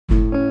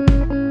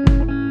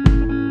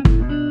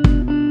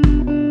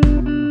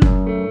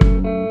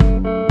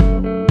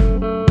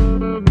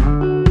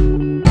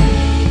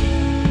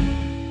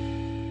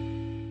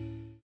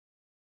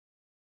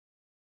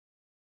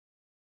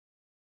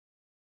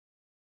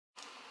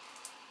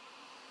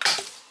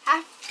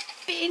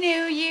Happy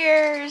New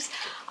Year's!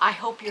 I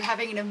hope you're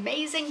having an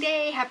amazing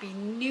day. Happy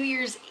New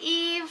Year's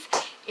Eve.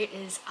 It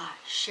is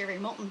Sherry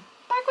Moulton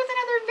back with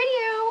another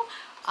video.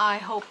 I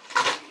hope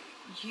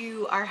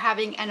you are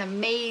having an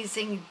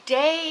amazing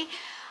day.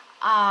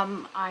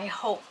 I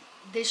hope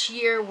this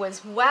year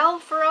was well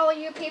for all of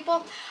you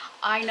people.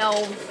 I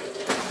know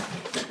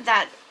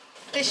that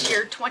this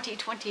year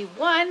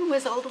 2021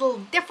 was a little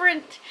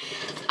different.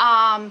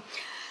 Onward,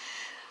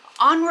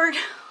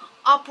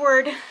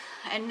 upward,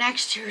 and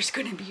next year is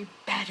going to be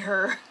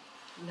better.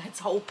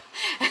 Let's hope.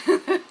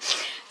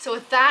 So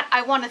with that,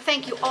 I want to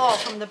thank you all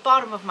from the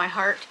bottom of my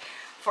heart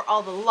for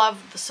all the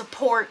love, the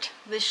support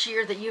this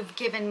year that you've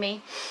given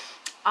me.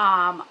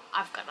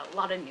 I've got a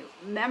lot of new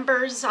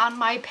members on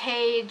my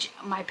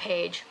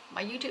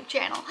YouTube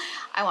channel.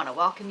 I want to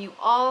welcome you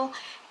all.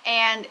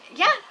 And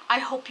yeah, I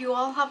hope you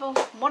all have a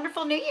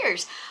wonderful New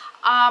Year's.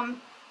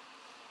 I'm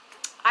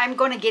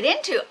going to get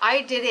into,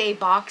 I did a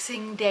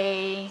Boxing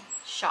Day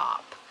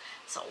shop.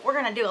 So we're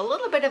going to do a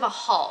little bit of a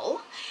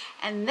haul.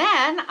 And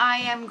then I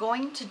am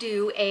going to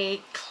do a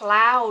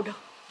cloud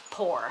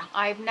pour.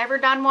 I've never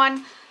done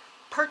one.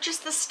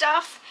 Purchased the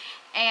stuff.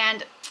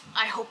 And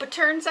I hope it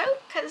turns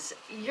out because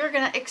you're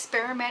going to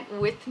experiment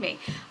with me.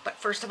 But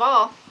first of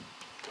all,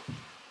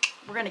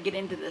 we're going to get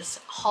into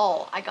this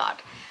haul I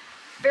got.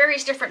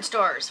 Various different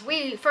stores.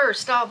 We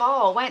first of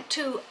all went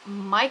to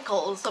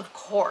Michael's, of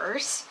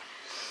course.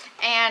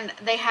 And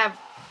they have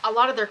a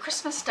lot of their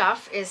Christmas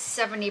stuff is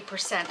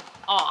 70%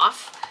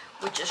 off,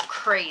 which is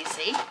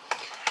crazy.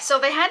 So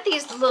they had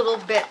these little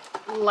bit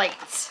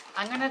lights.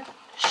 I'm going to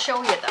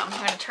show you them. I'm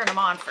going to turn them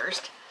on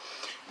first.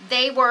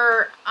 They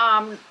were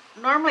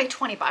normally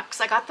 20 bucks.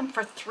 I got them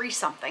for $3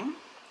 something.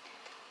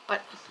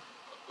 But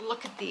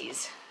look at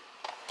these.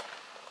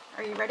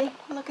 Are you ready?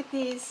 Look at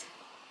these.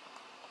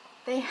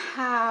 They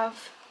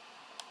have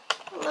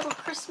little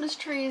Christmas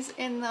trees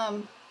in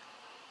them.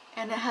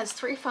 And it has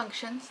 3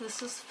 functions.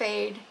 This is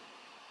fade,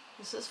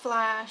 this is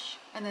flash,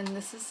 and then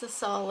this is the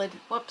solid.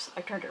 Whoops,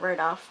 I turned it right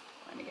off.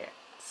 Let me get it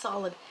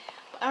solid.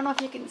 But I don't know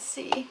if you can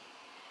see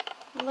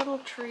little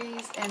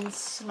trees and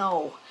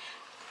snow.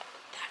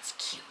 That's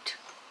cute.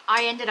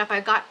 I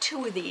got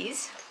 2 of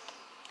these.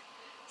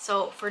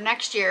 So for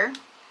next year,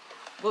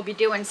 we'll be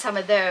doing some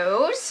of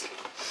those.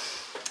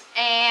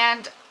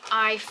 And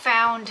I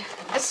found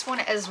this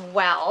one as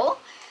well.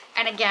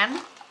 And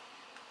again,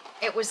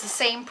 it was the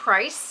same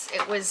price.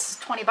 It was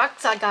 20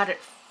 bucks. I got it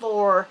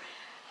for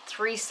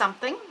 $3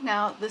 something.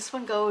 Now this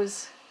one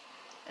goes,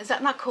 is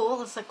that not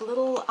cool? It's like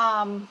little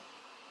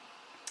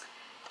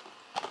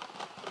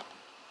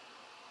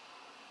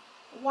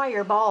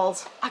wire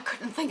balls. I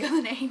couldn't think of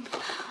the name.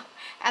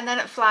 And then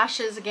it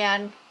flashes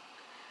again.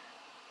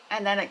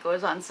 And then it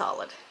goes on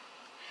solid.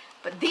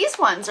 But these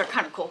ones are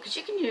kind of cool because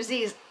you can use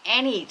these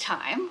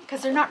anytime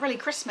because they're not really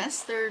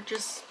Christmas. They're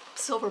just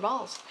silver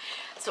balls.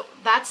 So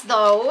that's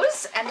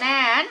those. And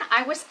then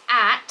I'm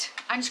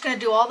just going to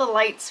do all the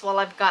lights while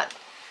I'm going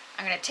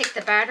to take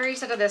the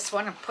batteries out of this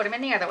one and put them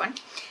in the other one.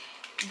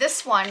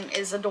 This one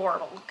is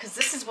adorable because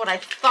this is what I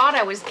thought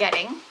I was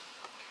getting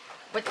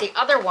with the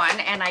other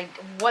one, and I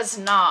was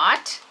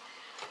not.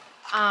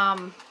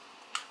 I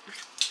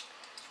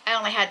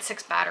only had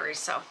 6 batteries,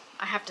 so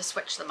I have to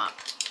switch them up.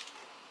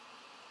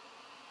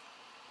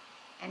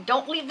 And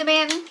don't leave them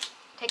in.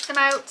 Take them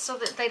out so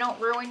that they don't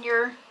ruin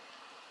your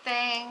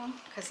thing,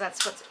 because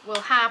that's what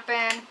will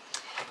happen.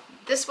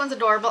 This one's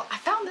adorable. I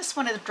found this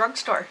one at a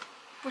drugstore,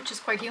 which is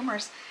quite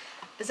humorous.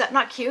 Is that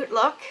not cute?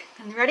 Look,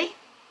 and ready?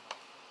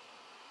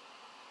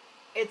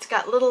 It's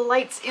got little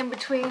lights in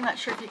between. Not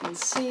sure if you can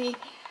see,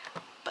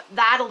 but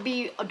that'll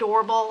be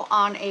adorable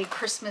on a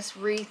Christmas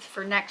wreath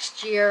for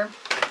next year.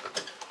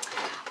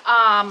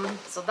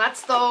 So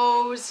that's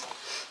those.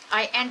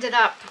 I ended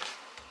up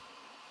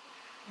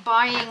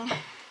buying,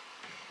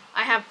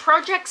 I have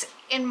projects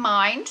in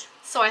mind.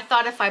 So I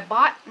thought if I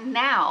bought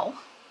now,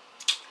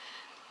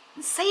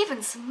 I'm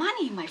saving some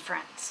money, my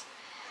friends.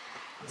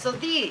 So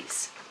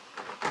these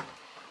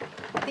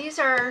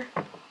are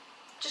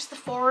just the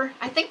 4,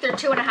 I think they're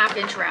 2.5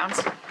 inch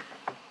rounds.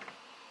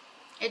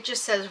 It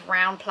just says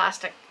round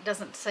plastic, it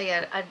doesn't say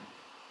an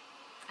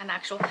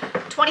actual.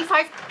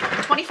 25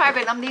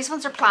 of them. These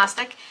ones are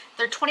plastic.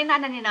 They're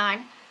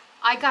 $29.99.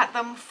 I got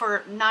them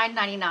for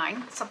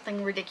 $9.99,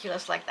 something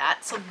ridiculous like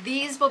that. So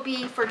these will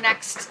be for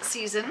next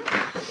season.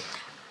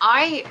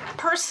 I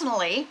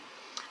personally,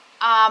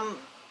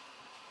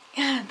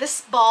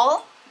 this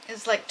ball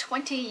is like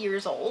 20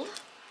 years old,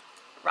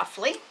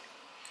 roughly.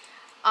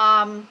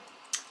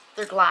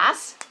 They're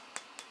glass,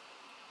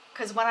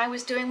 because when I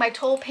was doing my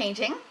toll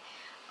painting,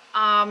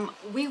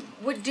 we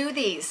would do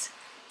these.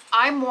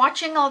 I'm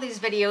watching all these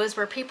videos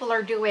where people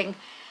are doing,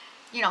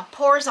 you know,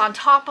 pours on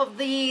top of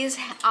these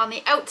on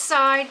the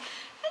outside,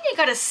 and you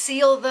got to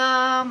seal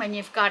them, and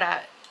you've got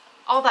to,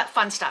 all that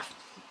fun stuff.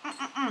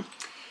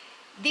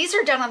 These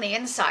are done on the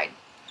inside.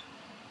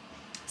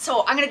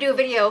 So I'm going to do a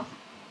video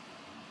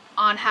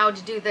on how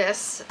to do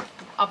this.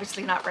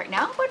 Obviously not right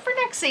now, but for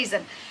next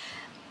season.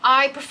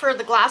 I prefer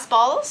the glass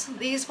balls.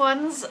 These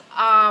ones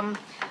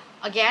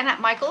Again, at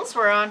Michael's,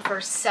 we're on for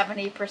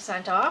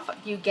 70% off.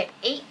 You get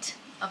 8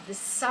 of this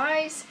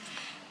size,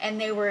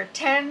 and they were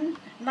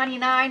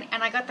 $10.99,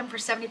 and I got them for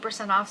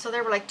 70% off, so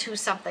they were like $2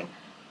 something.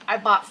 I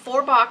bought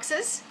 4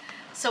 boxes,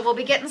 so we'll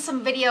be getting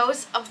some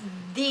videos of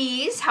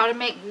these, how to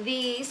make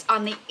these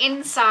on the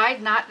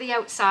inside, not the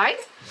outside.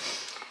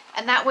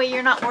 And that way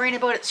you're not worrying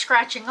about it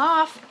scratching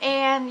off,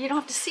 and you don't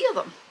have to seal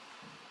them.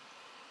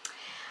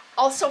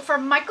 Also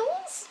from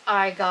Michael's,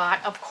 I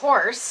got, of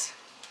course,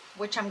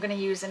 which I'm going to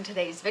use in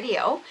today's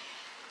video,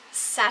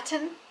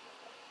 satin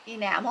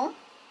enamel.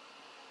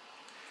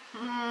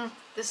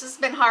 This has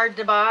been hard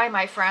to buy,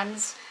 my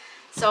friends.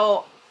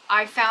 So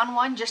I found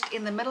one just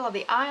in the middle of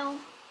the aisle,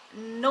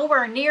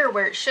 nowhere near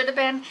where it should have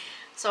been.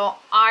 So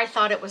I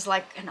thought it was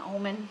like an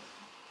omen.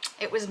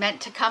 It was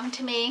meant to come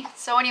to me.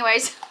 So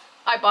anyways,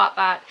 I bought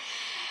that.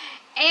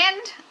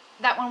 And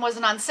that one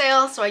wasn't on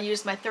sale, so I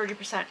used my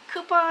 30%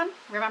 coupon.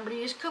 Remember to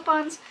use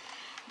coupons.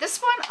 This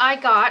one I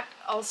got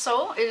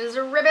also. It is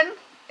a ribbon.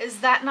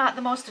 Is that not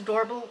the most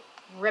adorable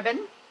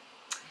ribbon?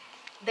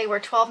 They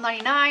were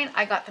 $12.99.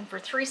 I got them for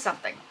 $3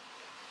 something.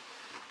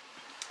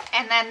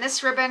 And then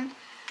this ribbon,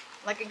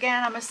 like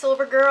again, I'm a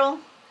silver girl.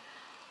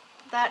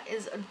 That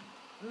is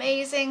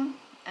amazing.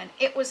 And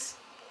it was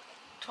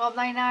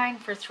 $12.99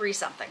 for $3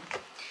 something.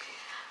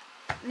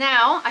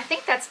 Now, I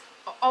think that's,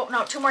 oh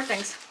no, 2 more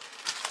things.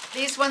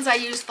 These ones I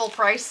used full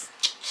price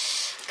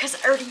because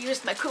I already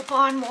used my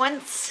coupon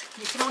once.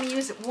 You can only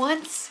use it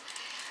once.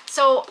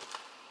 So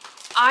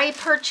I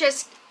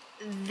purchased,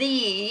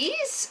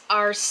 these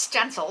are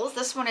stencils.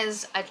 This one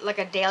is like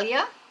a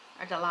dahlia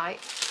or dahlia.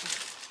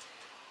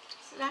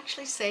 Does it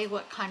actually say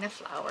what kind of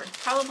flower?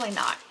 Probably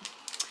not.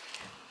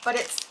 But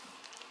it's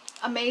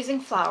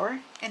amazing flower,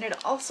 and it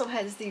also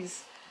has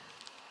these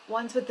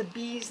ones with the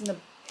bees and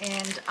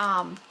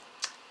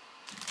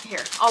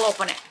here, I'll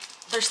open it.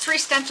 There's 3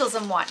 stencils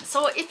in one.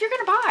 So if you're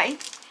gonna buy,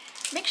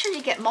 make sure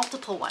you get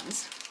multiple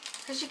ones,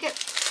 because you get,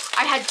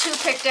 I had 2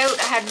 picked out.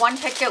 I had 1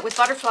 picked out with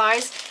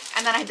butterflies,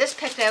 and then I had this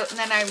picked out, and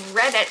then I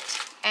read it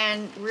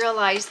and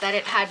realized that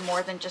it had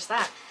more than just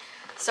that.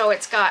 So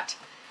it's got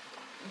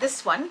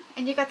this one,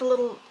 and you got the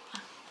little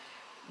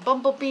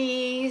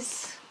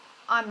bumblebees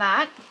on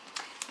that.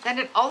 Then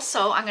it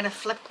also, I'm gonna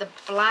flip the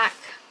black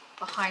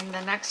behind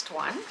the next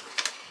one.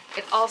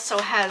 It also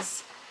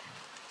has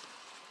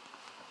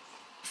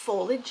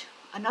foliage,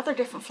 another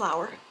different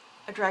flower,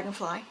 a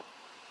dragonfly,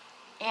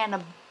 and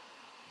a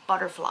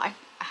butterfly.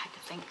 I had to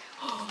think,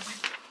 oh my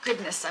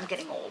goodness, I'm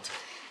getting old.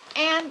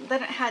 And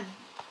then it had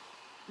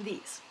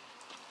these.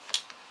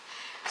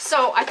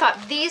 So I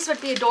thought these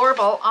would be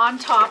adorable on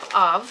top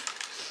of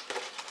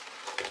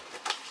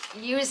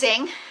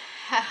using,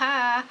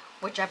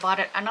 which I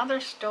bought at another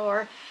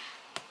store,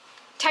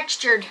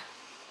 textured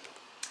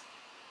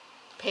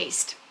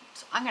paste.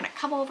 So I'm gonna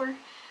come over,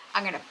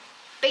 I'm gonna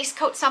base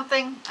coat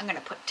something, I'm gonna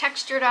put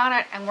textured on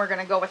it, and we're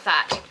gonna go with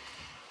that.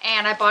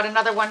 And I bought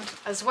another one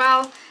as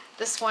well.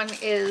 This one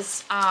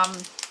is like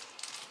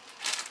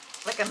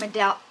a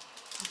medal,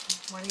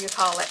 what do you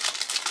call it?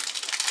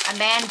 A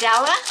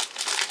mandala.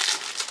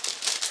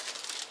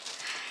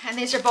 And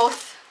these are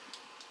both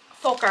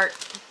folk art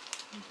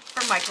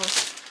from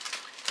Michael's.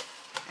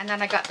 And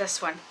then I got this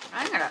one.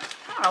 I don't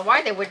know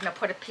why they wouldn't have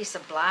put a piece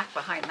of black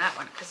behind that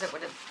one, because it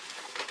would have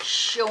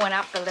shown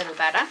up a little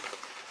better.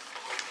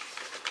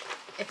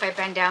 If I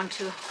bend down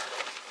too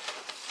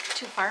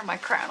far, my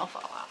crown will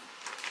fall off.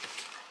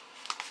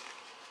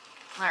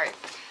 All right,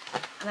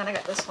 and then I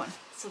got this one.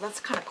 So that's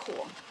kind of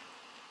cool.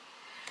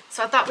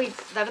 So I thought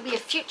that'll be a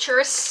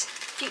future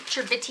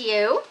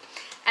video.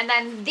 And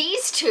then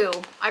these 2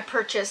 I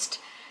purchased.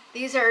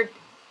 These are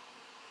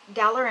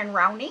Daller and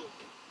Rowney.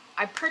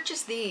 I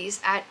purchased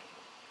these at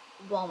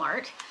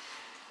Walmart.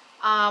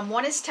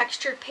 One is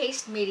textured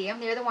paste medium.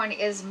 The other one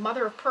is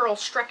mother of pearl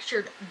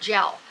structured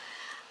gel.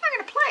 I'm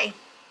gonna play.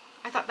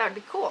 I thought that would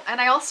be cool.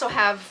 And I also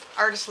have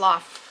Artist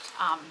Loft,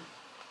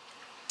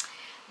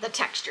 the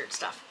textured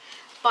stuff.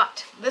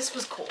 But this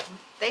was cool.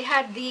 They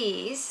had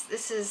these.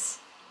 This is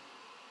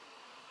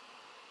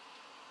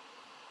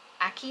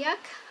Akiak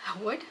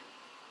wood.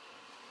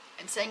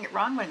 I'm saying it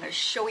wrong, but I'm going to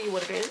show you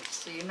what it is,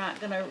 so you're not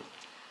going to...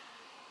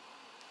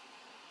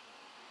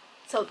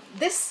 So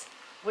this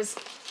was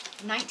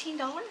 $19?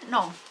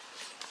 No.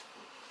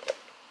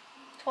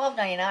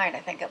 $12.99, I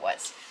think it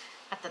was,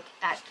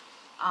 at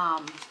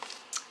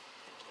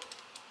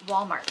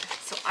Walmart.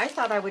 So I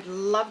thought I would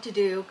love to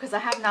do, because I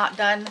have not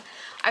done,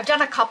 I've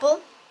done a couple,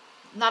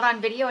 not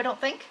on video I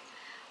don't think,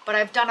 but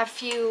I've done a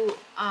few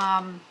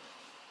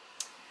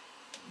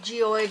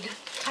geoid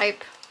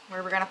type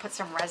where we're going to put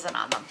some resin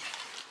on them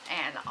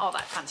and all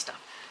that fun stuff.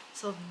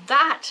 So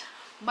that,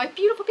 my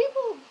beautiful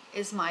people,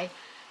 is my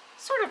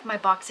sort of my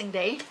Boxing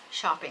Day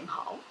shopping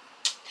haul.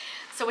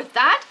 So with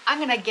that, I'm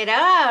going to get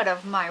out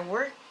of my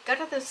work,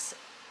 out of this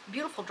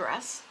beautiful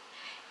dress,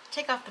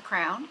 take off the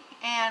crown,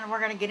 and we're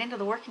going to get into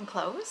the working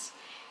clothes,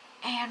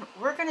 and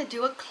we're going to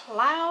do a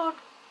cloud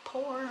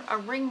pour, a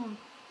ring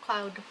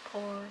cloud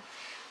pour.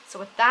 So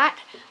with that,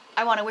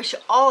 I want to wish you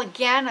all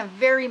again a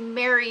very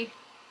Merry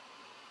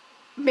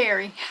a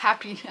very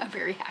happy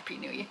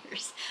New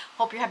Year's.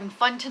 Hope you're having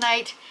fun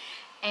tonight,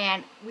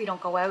 and we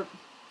don't go out.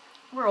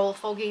 We're old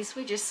fogies.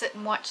 We just sit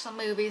and watch some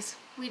movies.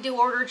 We do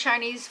order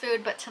Chinese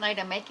food, but tonight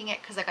I'm making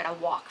it because I got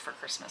to walk for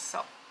Christmas.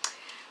 So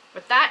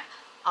with that,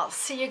 I'll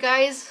see you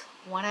guys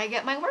when I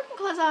get my working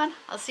clothes on.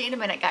 I'll see you in a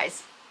minute,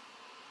 guys.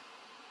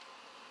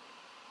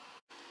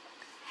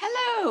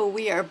 Hello,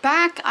 we are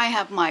back. I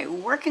have my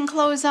working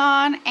clothes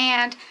on,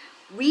 and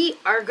we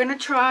are gonna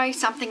try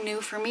something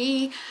new for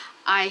me.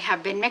 I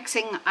have been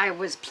mixing, I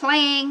was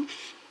playing,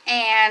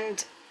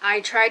 and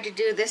I tried to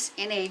do this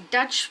in a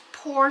Dutch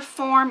pour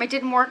form. It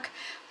didn't work,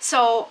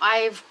 so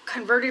I've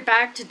converted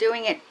back to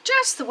doing it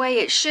just the way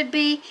it should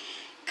be,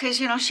 because,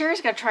 you know,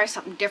 Sherry's got to try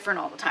something different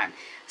all the time.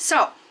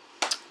 So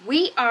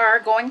we are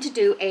going to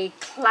do a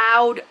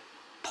cloud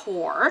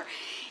pour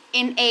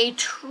in a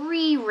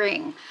tree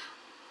ring.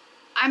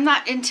 I'm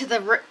not into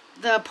the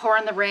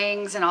pouring the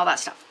rings and all that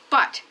stuff,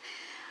 but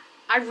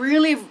I've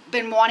really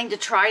been wanting to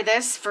try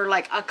this for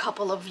like a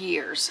couple of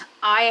years.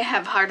 I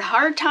have had a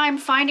hard time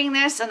finding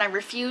this, and I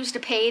refuse to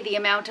pay the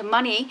amount of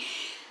money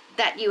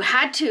that you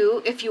had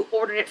to if you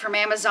ordered it from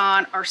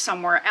Amazon or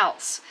somewhere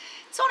else.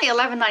 It's only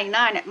 $11.99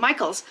 at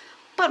Michael's,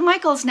 but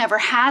Michael's never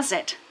has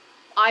it.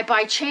 I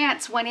by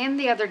chance went in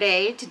the other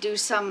day to do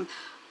some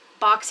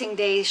Boxing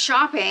Day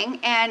shopping,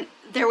 and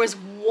there was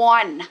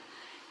one.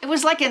 It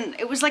was like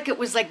it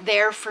was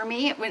there for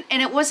me,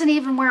 and it wasn't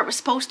even where it was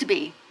supposed to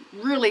be.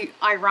 Really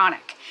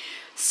ironic.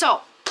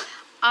 So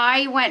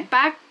I went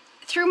back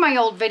through my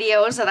old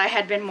videos that I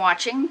had been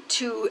watching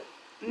to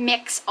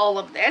mix all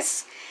of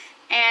this,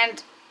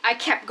 and I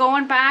kept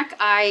going back.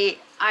 I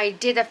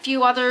did a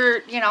few other,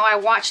 you know, I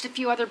watched a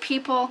few other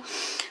people,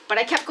 but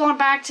I kept going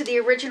back to the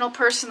original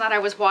person that I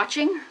was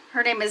watching.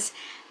 Her name is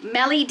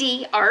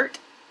MelyD Art.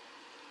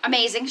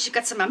 Amazing. She's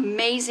got some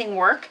amazing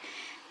work,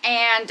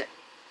 and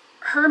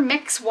her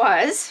mix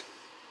was,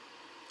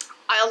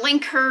 I'll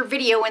link her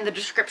video in the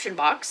description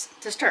box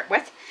to start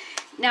with.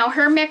 Now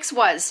her mix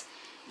was,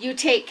 you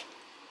take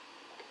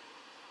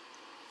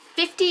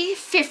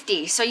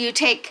 50-50, so you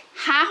take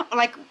half,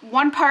 like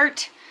 1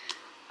 part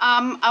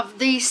of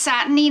the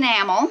satin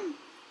enamel,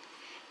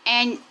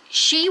 and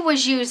she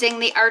was using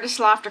the Artist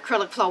Loft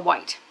Acrylic Flow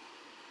White.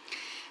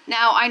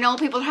 Now I know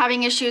people are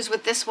having issues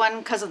with this one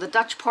because of the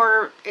Dutch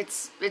pour,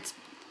 it's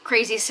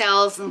crazy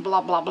sales and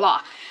blah blah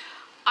blah.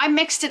 I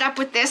mixed it up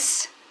with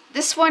this.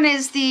 This one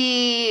is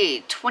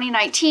the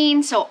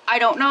 2019, so I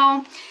don't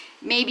know.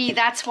 Maybe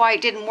that's why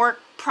it didn't work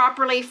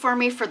properly for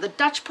me for the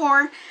Dutch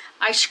pour.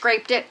 I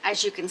scraped it,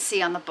 as you can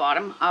see on the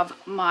bottom of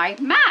my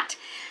mat.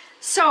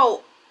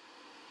 So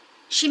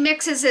she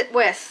mixes it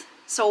with,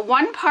 so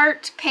 1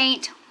 part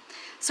paint.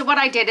 So what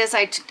I did is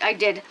I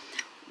did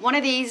one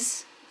of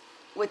these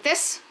with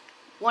this,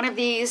 one of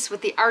these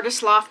with the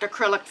Artist Loft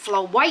Acrylic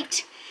Flow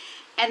White,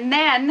 and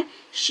then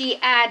she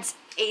adds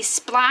a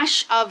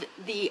splash of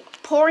the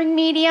pouring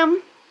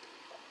medium,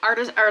 or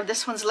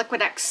this one's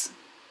Liquitex.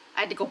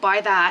 I had to go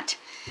buy that.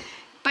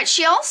 But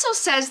she also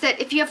says that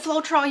if you have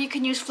Flotrol, you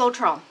can use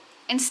Flotrol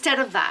instead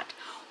of that,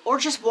 or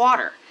just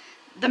water.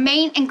 The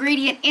main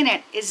ingredient in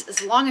it is,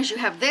 as long as you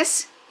have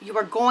this, you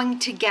are going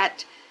to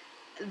get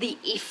the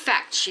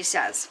effect, she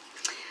says.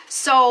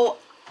 So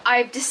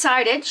I've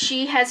decided,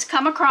 she has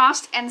come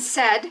across and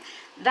said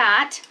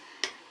that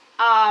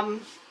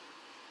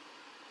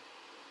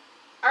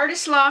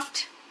Artist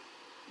Loft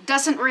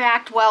doesn't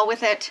react well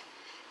with it.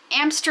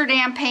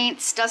 Amsterdam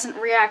Paints doesn't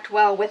react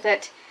well with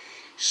it.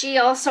 She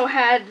also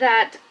had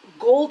that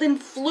Golden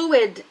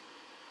Fluid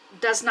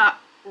does not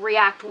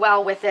react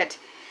well with it.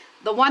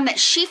 The one that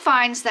she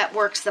finds that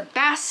works the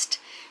best,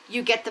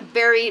 you get the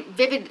very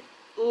vivid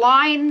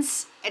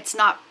lines, it's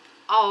not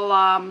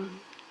all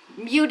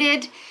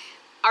muted,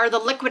 are the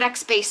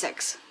Liquitex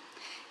Basics.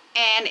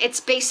 And it's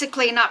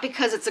basically not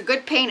because it's a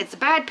good paint, it's a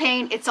bad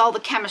paint, it's all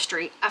the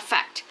chemistry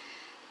effect.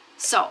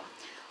 So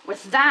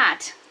with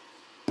that,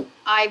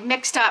 I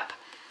mixed up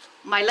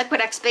my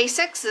Liquitex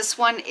Basics. This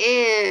one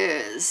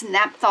is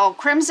Napthol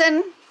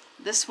Crimson.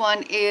 This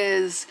one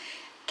is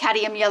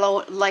Cadmium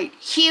Yellow Light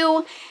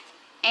Hue.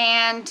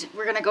 And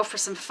we're going to go for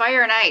some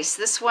Fire and Ice.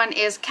 This one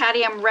is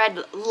Cadmium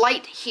Red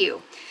Light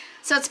Hue.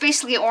 So it's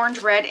basically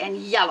orange, red, and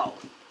yellow.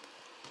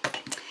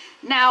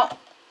 Now,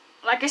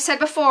 like I said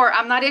before,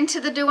 I'm not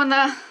into doing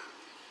the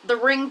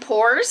ring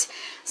pours.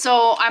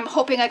 So I'm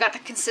hoping I got the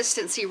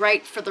consistency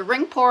right for the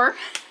ring pour.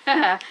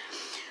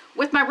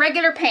 With my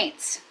regular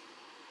paints,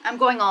 I'm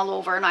going all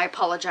over and I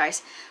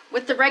apologize.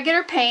 With the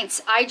regular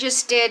paints, I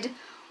just did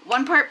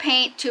 1 part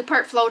paint, 2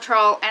 part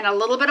Flotrol, and a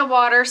little bit of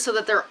water so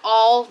that they're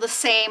all the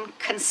same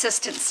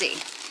consistency.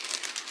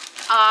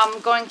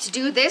 I'm going to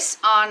do this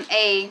on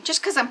a,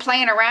 just because I'm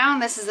playing around,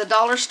 this is a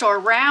dollar store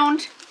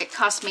round. It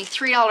cost me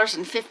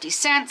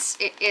 $3.50.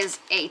 It is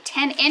a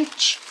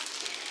 10-inch.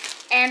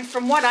 And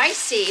from what I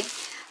see,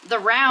 the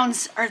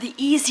rounds are the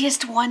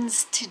easiest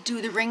ones to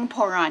do the ring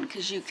pour on,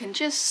 because you can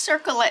just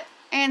circle it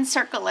and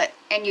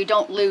you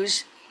don't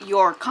lose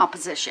your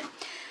composition.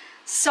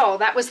 So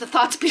that was the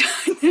thoughts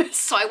behind this.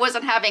 So I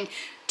wasn't having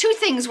 2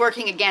 things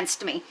working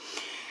against me.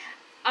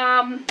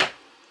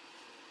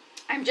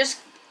 I'm just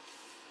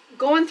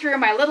going through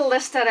my little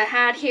list that I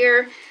had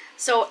here.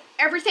 So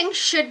everything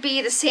should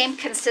be the same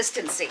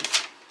consistency.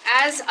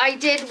 As I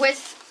did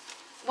with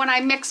when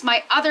I mix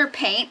my other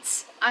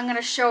paints, I'm going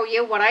to show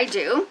you what I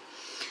do.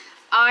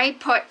 I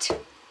put,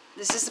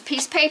 this is a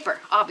piece of paper,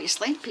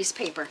 obviously, piece of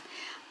paper.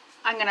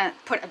 I'm going to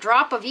put a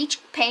drop of each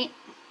paint.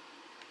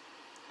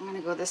 I'm going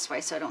to go this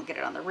way so I don't get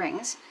it on the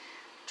rings.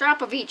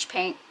 Drop of each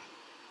paint.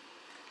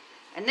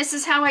 And this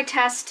is how I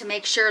test to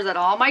make sure that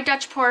all my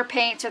Dutch pour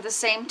paints are the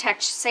same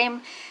texture,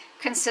 same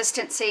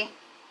consistency.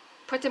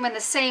 Put them in the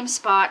same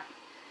spot.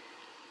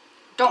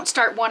 Don't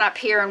start one up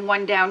here and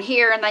one down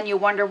here, and then you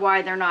wonder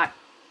why they're not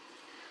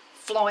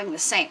flowing the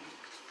same.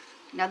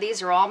 Now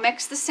these are all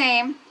mixed the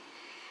same.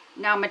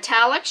 Now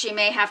metallics, you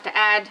may have to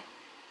add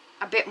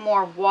a bit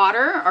more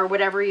water or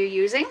whatever you're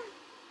using.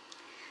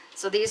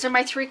 So these are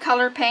my 3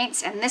 color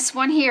paints, and this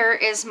one here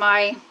is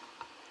my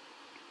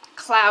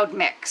cloud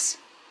mix.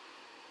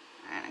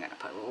 And I'm going to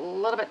put a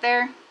little bit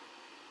there.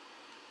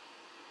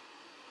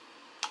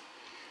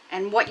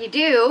 And what you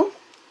do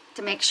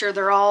to make sure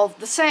they're all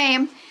the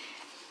same,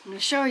 I'm going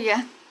to show you,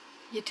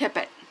 you tip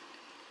it.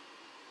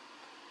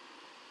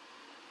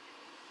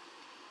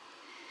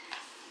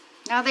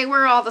 Now they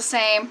were all the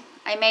same.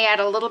 I may add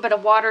a little bit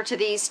of water to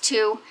these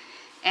too,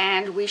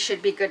 and we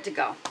should be good to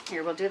go.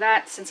 Here, we'll do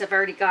that since I've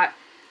already got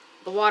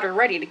the water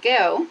ready to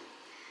go.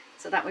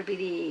 So that would be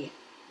the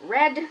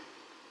red,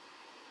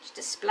 just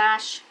a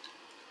splash,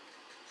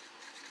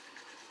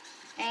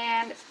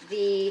 and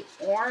the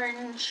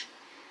orange,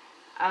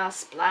 a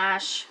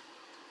splash.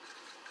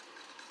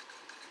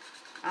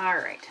 All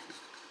right.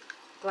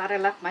 Glad I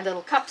left my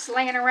little cups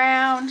laying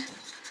around.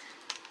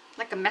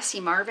 Like a messy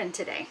Marvin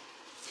today.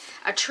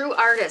 A true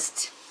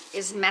artist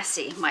is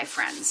messy, my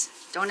friends.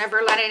 Don't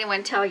ever let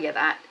anyone tell you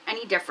that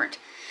any different.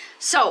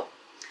 So,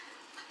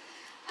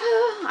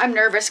 I'm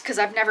nervous because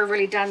I've never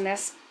really done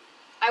this.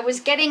 I was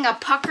getting a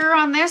pucker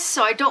on this,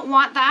 so I don't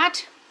want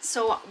that.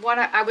 So what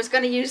I was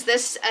going to use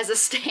this as a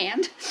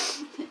stand.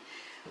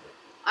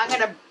 I'm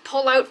going to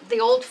pull out the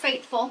Old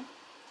Faithful.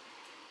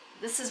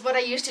 This is what I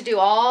used to do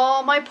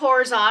all my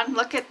pours on.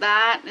 Look at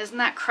that. Isn't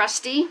that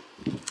crusty?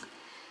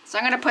 So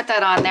I'm going to put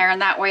that on there, and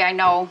that way I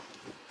know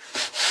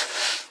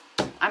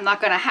I'm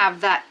not going to have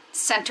that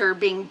center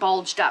being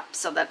bulged up,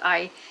 so that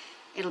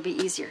it'll be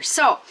easier.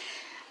 So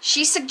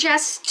she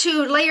suggests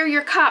to layer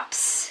your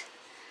cups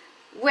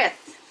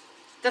with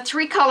the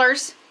 3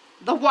 colors,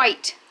 the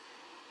white,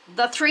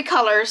 the 3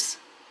 colors,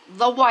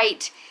 the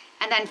white,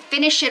 and then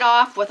finish it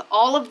off with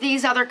all of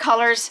these other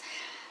colors,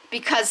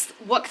 because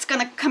what's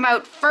going to come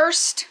out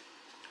first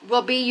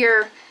will be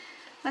your,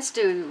 let's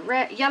do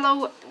red,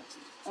 yellow,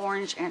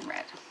 orange, and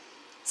red.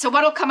 So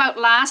what'll come out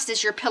last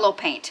is your pillow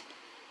paint,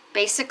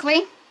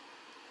 basically.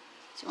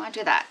 So you want to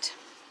do that.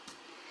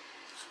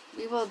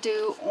 We will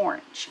do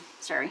orange.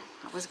 Sorry,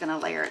 I was going to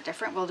layer it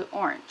different. We'll do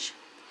orange.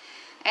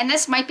 And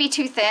this might be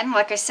too thin.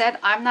 Like I said,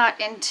 I'm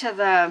not into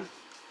the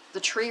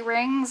tree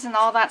rings and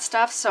all that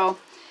stuff, so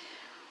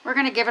we're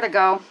going to give it a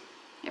go.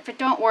 If it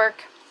don't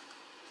work,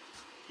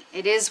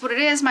 it is what it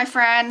is, my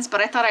friends,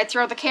 but I thought I'd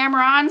throw the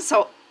camera on,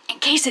 so in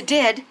case it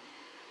did,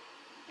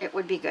 it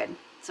would be good.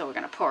 So we're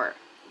going to pour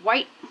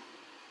white.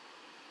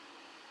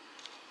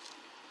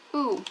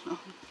 Ooh,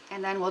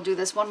 and then we'll do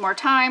this one more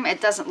time.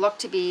 It doesn't look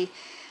to be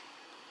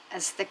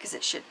as thick as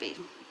it should be,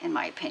 in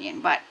my opinion,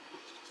 but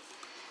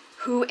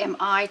who am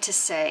I to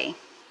say?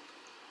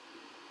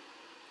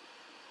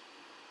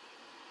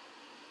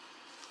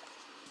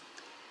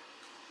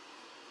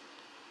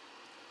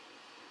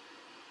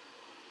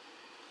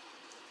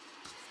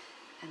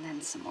 And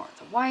then some more of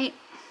the white.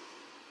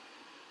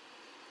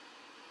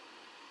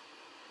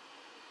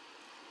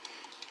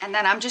 And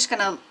then I'm just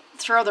going to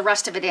throw the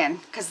rest of it in,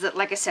 because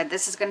like I said,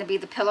 this is going to be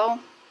the pillow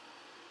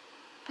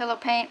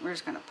paint. We're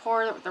just going to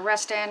pour the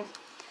rest in.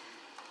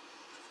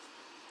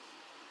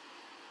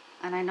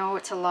 And I know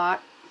it's a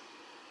lot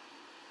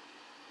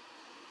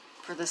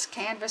for this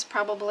canvas,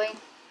 probably.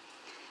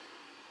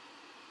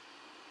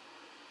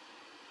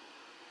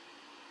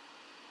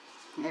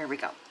 There we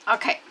go.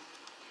 Okay.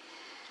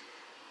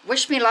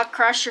 Wish me luck.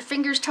 Cross your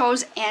fingers,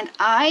 toes, and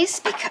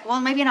eyes. Because,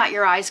 well, maybe not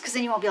your eyes, because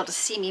then you won't be able to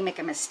see me make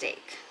a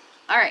mistake.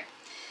 All right.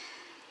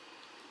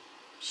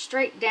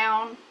 Straight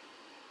down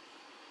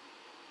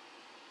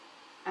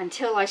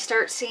until I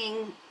start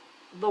seeing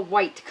the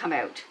white come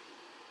out.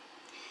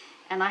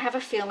 And I have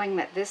a feeling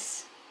that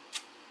this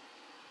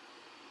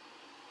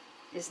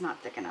is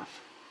not thick enough.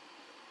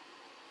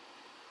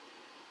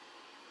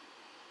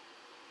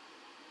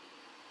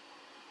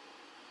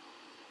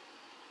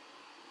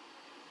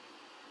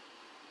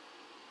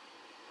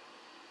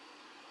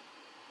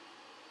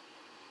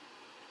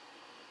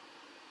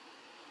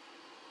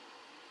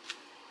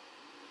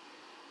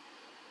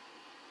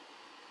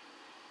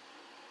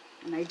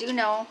 And I do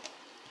know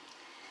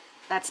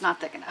that's not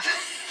thick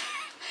enough.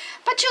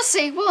 But you'll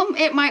see. Well,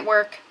 it might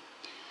work.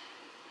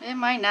 It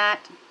might not.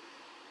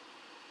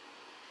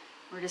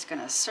 We're just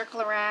going to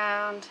circle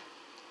around.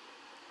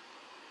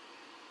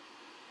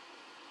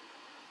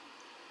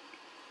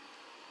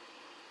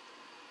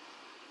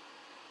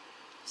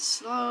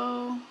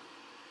 slow.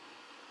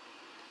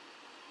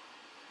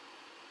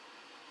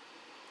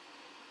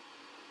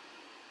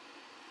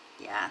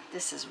 Yeah,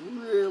 this is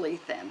really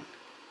thin.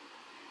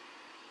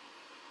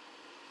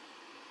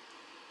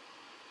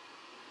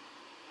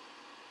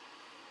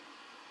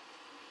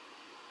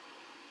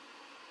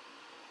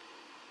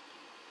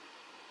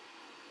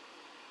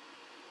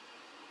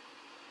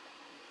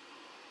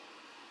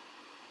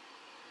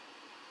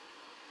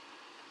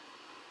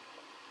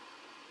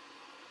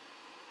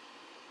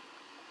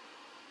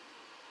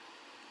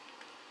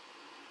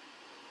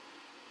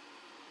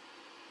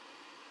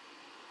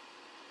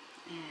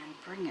 And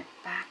bring it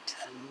back to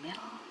the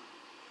middle.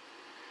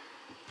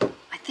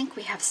 I think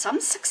we have some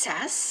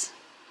success.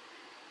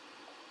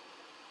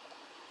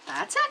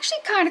 That's actually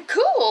kind of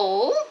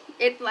cool.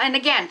 And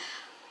again,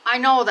 I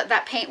know that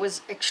that paint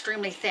was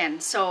extremely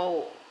thin,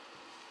 so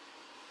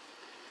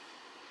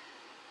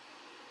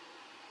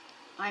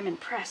I'm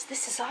impressed.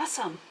 This is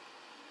awesome.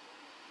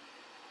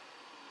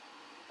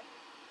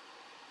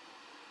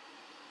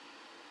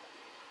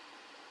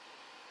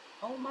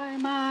 Oh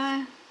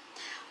my.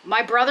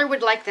 My brother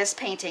would like this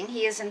painting.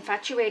 He is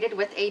infatuated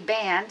with a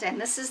band, and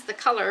this is the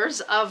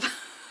colors of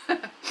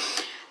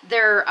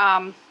their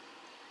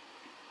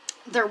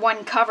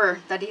one cover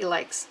that he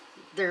likes,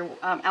 their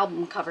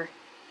album cover.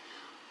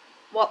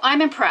 Well,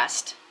 I'm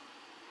impressed.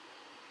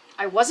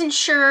 I wasn't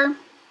sure,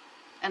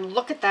 and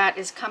look at that,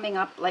 is coming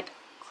up like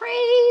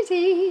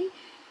crazy.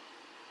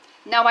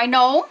 Now I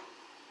know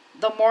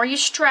the more you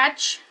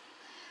stretch,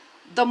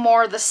 the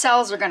more the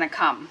cells are going to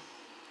come.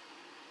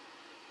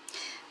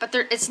 But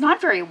it's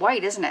not very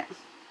white, isn't it?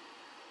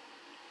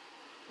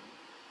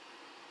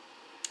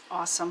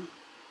 Awesome.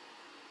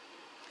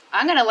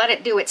 I'm going to let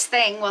it do its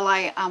thing while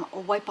I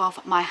wipe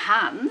off my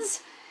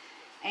hands.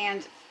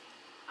 And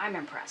I'm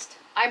impressed.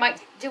 I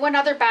might do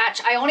another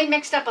batch. I only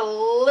mixed up a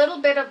little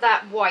bit of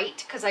that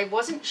white because I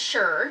wasn't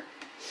sure.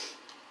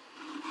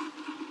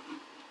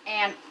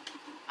 And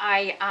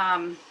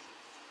I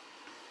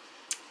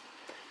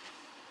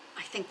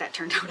think that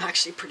turned out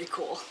actually pretty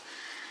cool.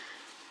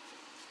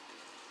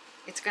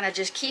 It's gonna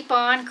just keep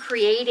on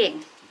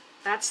creating.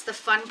 That's the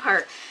fun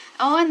part.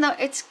 Oh, and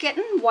it's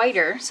getting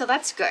whiter, so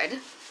that's good.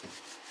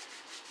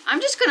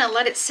 I'm just gonna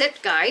let it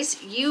sit,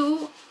 guys.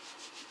 You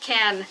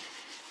can,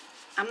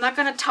 I'm not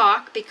gonna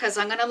talk because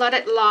I'm gonna let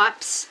it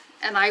lapse,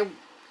 and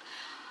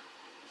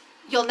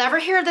you'll never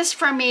hear this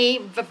from me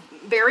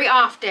very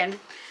often.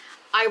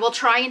 I will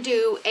try and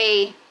do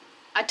a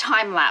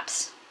time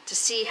lapse to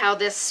see how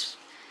this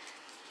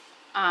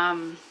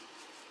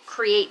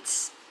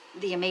creates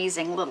the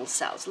amazing little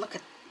cells. Look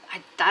at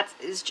that,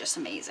 is just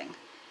amazing.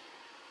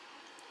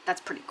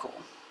 That's pretty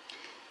cool.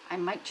 I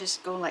might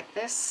just go like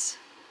this.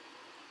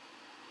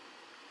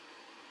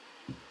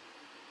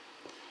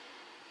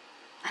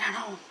 I don't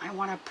know, I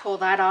want to pull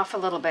that off a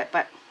little bit,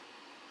 but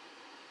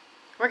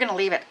we're gonna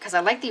leave it because I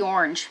like the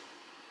orange.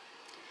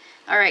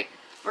 All right,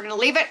 we're gonna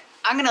leave it.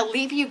 I'm gonna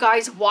leave you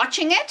guys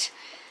watching it,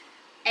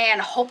 and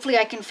hopefully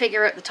I can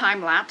figure out the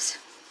time lapse.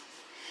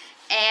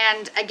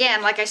 And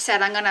again, like I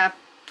said, I'm gonna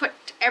put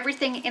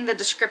everything in the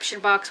description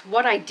box,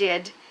 what I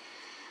did,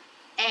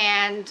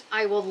 and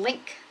I will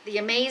link the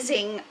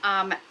amazing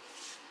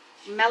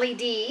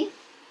MelyD.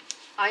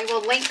 I will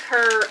link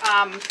her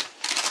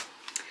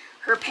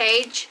her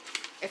page.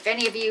 If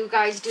any of you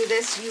guys do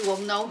this, you will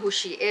know who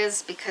she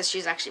is because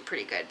she's actually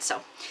pretty good.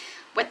 So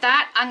with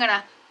that, I'm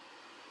gonna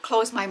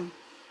close my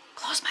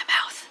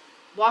mouth,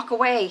 walk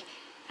away,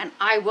 and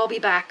I will be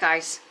back,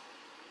 guys.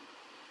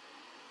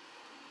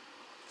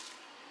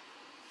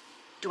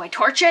 Do I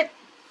torch it?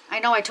 I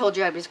know I told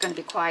you I was going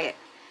to be quiet.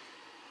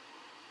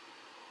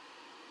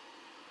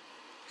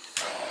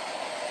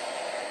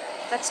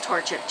 Let's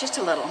torch it just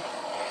a little.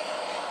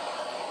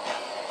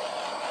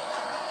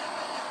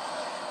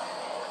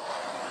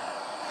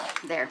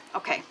 There,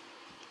 okay.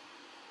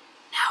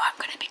 Now I'm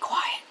going to be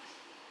quiet.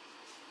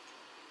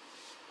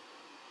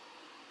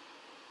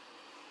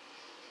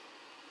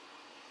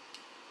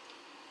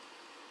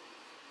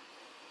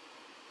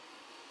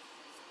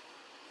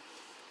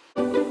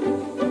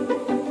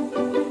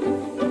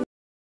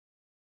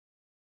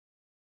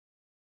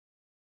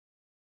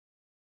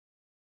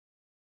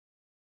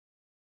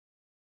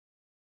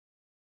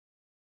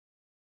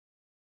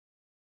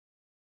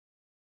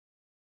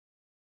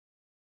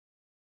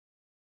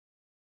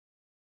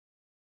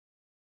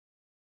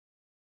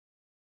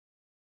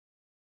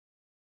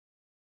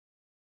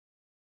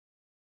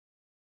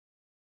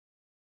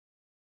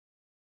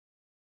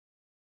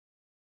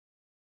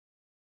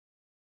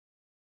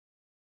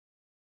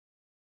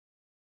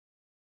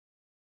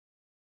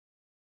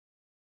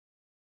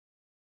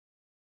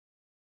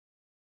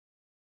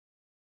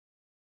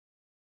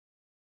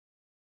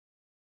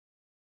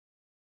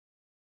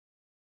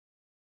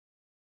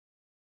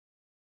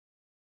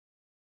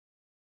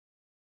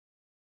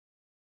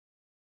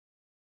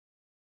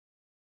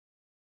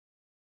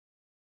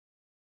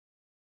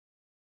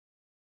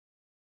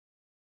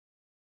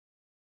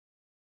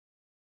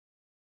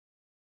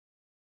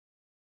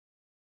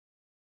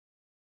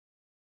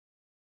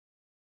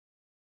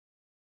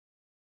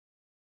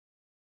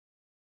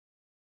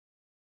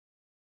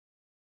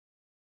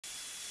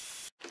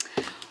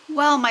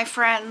 Well, my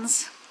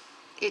friends,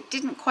 it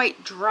didn't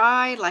quite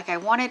dry like I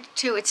wanted it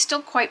to. It's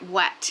still quite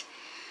wet,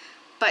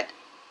 but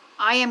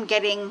I am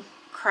getting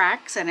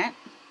cracks in it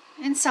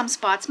in some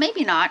spots,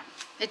 maybe not.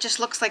 It just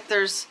looks like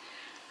there's,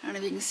 I don't know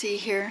if you can see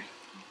here,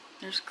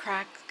 there's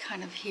cracks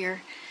kind of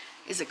here.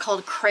 Is it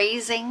called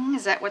crazing?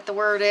 Is that what the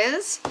word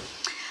is?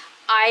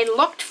 I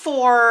looked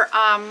for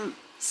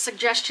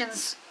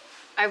suggestions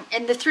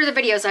through the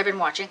videos I've been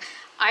watching.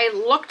 I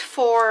looked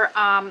for,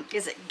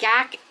 is it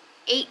GAC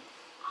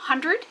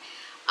 800?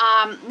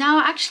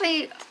 Now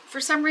actually,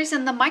 for some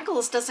reason, the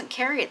Michaels doesn't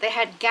carry it. They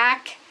had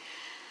GAC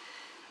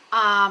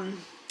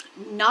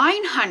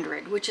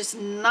 900, which is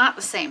not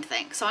the same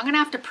thing. So I'm gonna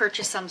have to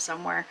purchase some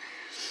somewhere.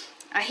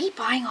 I hate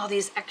buying all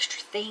these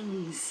extra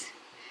things.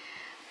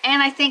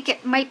 And I think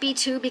it might be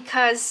too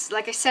because,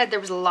 like I said,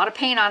 there was a lot of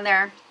paint on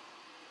there.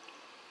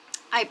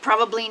 I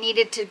probably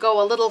needed to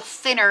go a little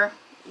thinner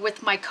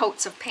with my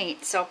coats of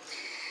paint. So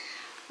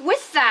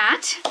with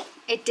that,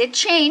 it did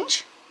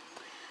change.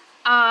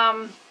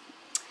 Not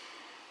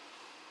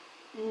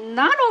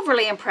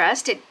overly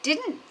impressed. It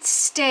didn't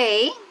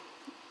stay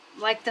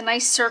like the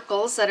nice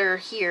circles that are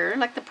here,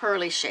 like the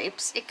pearly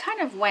shapes. It kind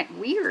of went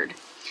weird.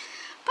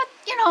 But,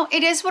 you know,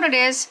 it is what it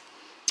is.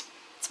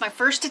 It's my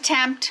first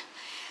attempt.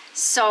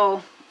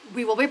 So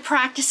we will be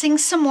practicing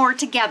some more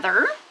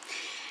together.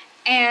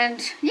 And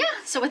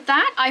yeah, so with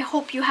that, I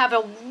hope you have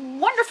a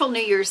wonderful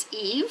New Year's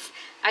Eve.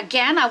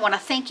 Again, I want to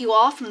thank you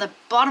all from the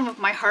bottom of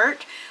my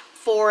heart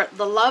for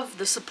the love,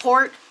 the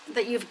support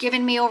that you've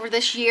given me over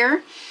this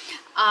year.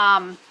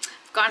 I've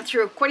gone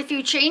through quite a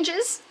few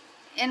changes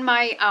in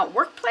my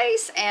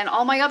workplace and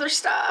all my other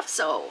stuff.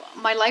 So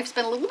my life's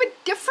been a little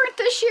bit different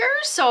this year.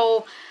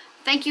 So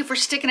thank you for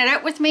sticking it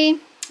out with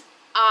me.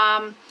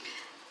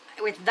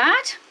 With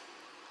that,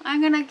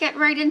 I'm gonna get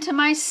right into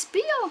my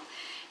spiel.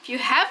 If you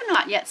have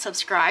not yet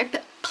subscribed,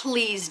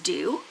 please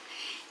do.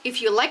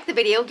 If you like the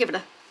video, give it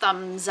a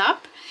thumbs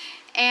up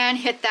and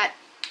hit that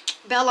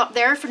bell up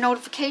there for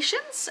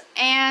notifications.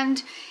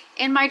 And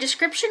in my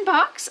description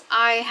box,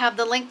 I have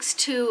the links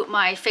to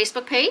my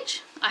Facebook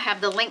page. I have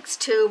the links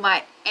to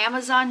my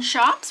Amazon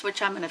shops,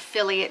 which I'm an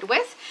affiliate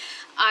with.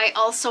 I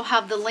also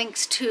have the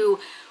links to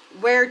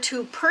where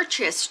to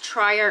purchase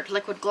TriArt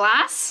liquid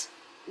glass,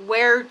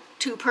 where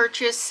to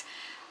purchase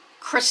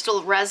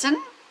Krystal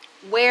Resin,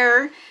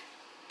 where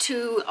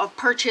to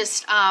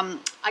purchase,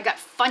 I got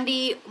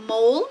fundy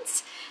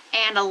molds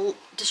and a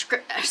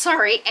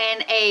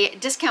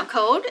discount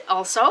code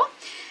also.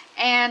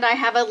 And I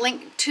have a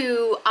link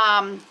to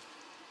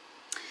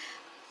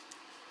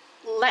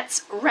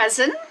Let's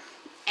Resin,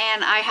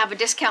 and I have a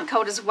discount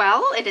code as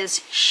well. It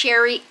is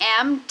Sherry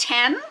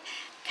M10,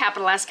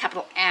 capital S,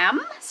 capital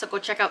M. So go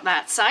check out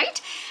that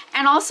site.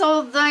 And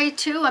also the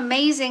two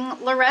amazing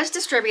Rez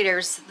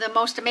distributors, the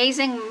most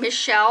amazing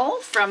Michelle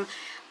from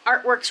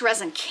Artworks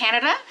Resin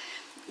Canada.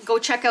 Go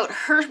check out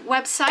her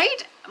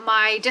website.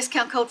 My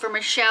discount code for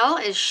Michelle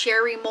is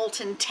Sherry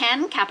Moulton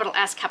 10, capital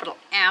S, capital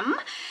M.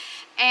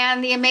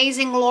 And the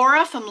amazing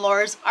Laura from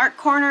Laura's Art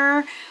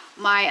Corner,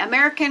 my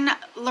American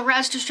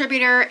Rez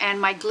distributor,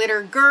 and my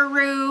glitter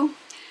guru.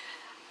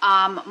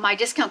 My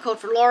discount code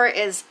for Laura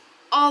is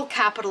all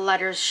capital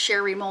letters,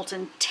 Sherry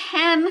Moulton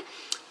 10.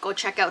 Go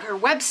check out her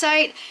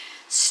website.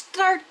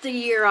 Start the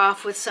year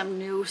off with some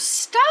new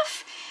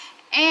stuff.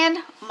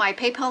 And my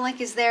PayPal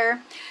link is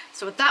there.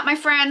 So with that, my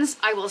friends,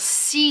 I will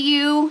see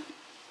you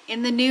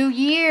in the new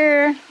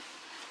year.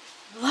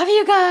 Love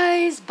you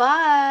guys.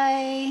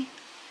 Bye.